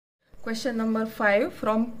Question number 5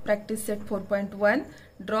 from practice set 4.1.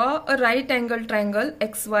 Draw a right angle triangle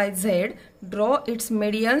XYZ. Draw its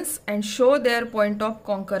medians and show their point of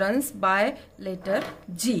concurrence by letter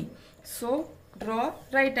G. So draw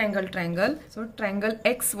right angle triangle. So triangle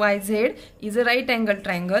XYZ is a right angle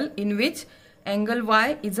triangle in which angle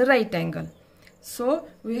Y is a right angle. So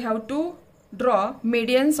we have to draw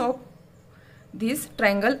medians of this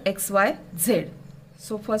triangle XYZ.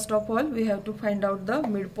 So first of all we have to find out the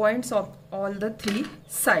midpoints of all the three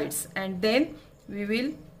sides and then we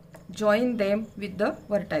will join them with the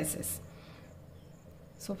vertices.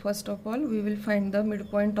 So first of all we will find the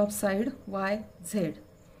midpoint of side YZ.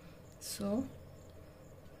 So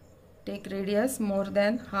take radius more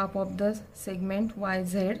than half of the segment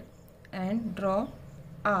YZ and draw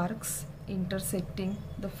arcs intersecting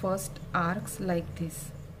the first arcs like this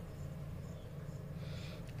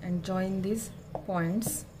and join these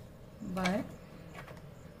points by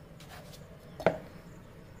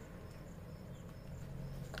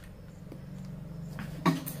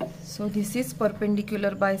so this is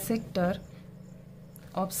perpendicular bisector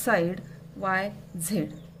of side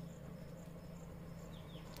YZ.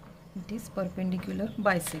 It is perpendicular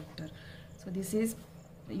bisector. So this is,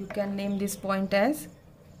 you can name this point as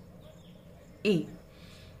A.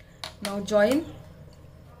 Now join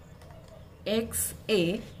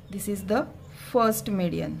XA. This is the first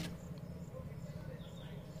median.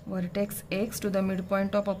 Vertex X to the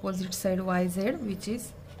midpoint of opposite side YZ, which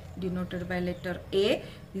is denoted by letter A.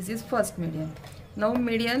 This is first median. Now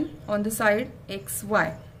median on the side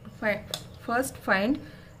XY. First find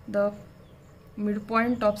the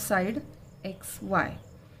midpoint of side XY.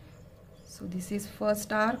 So this is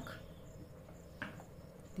first arc.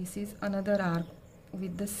 This is another arc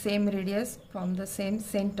with the same radius from the same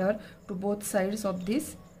center to both sides of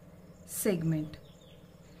this segment.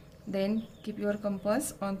 Then keep your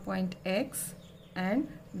compass on point X and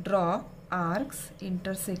draw arcs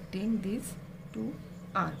intersecting these two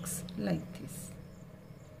arcs like this.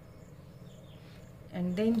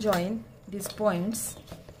 And then join these points.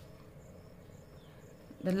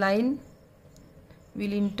 The line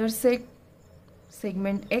will intersect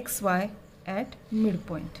segment XY at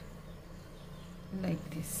midpoint like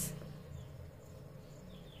this.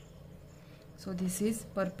 So this is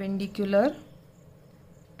perpendicular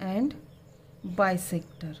and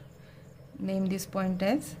bisector. Name this point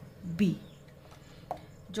as B.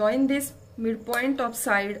 Join this midpoint of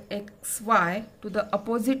side XY to the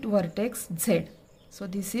opposite vertex Z. So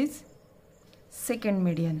this is second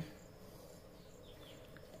median.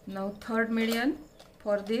 Now third median.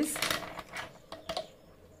 For this,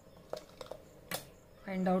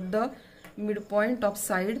 find out the midpoint of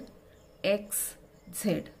side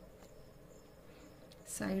XZ.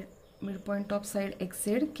 Midpoint of side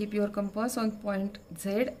XZ. Keep your compass on point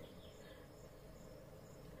Z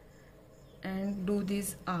and do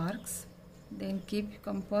these arcs. Then keep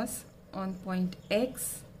compass on point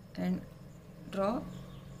X and draw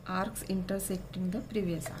arcs intersecting the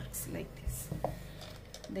previous arcs like this.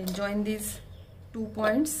 Then join these 2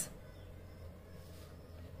 points.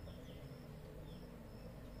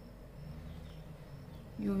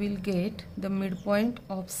 You will get the midpoint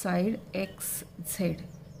of side XZ.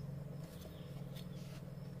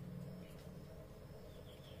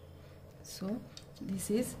 So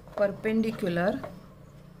this is perpendicular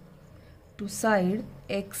to side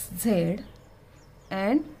XZ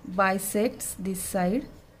and bisects this side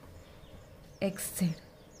XZ.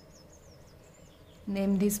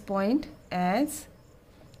 Name this point as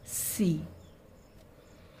C.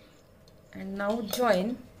 And now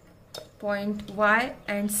join point Y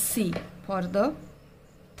and C for the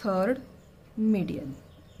third median.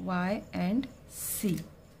 Y and C.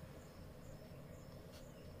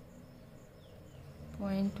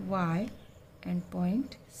 Point Y and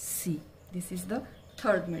point C. This is the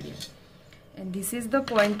third median. And this is the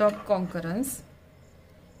point of concurrence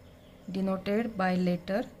denoted by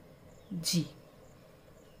letter G.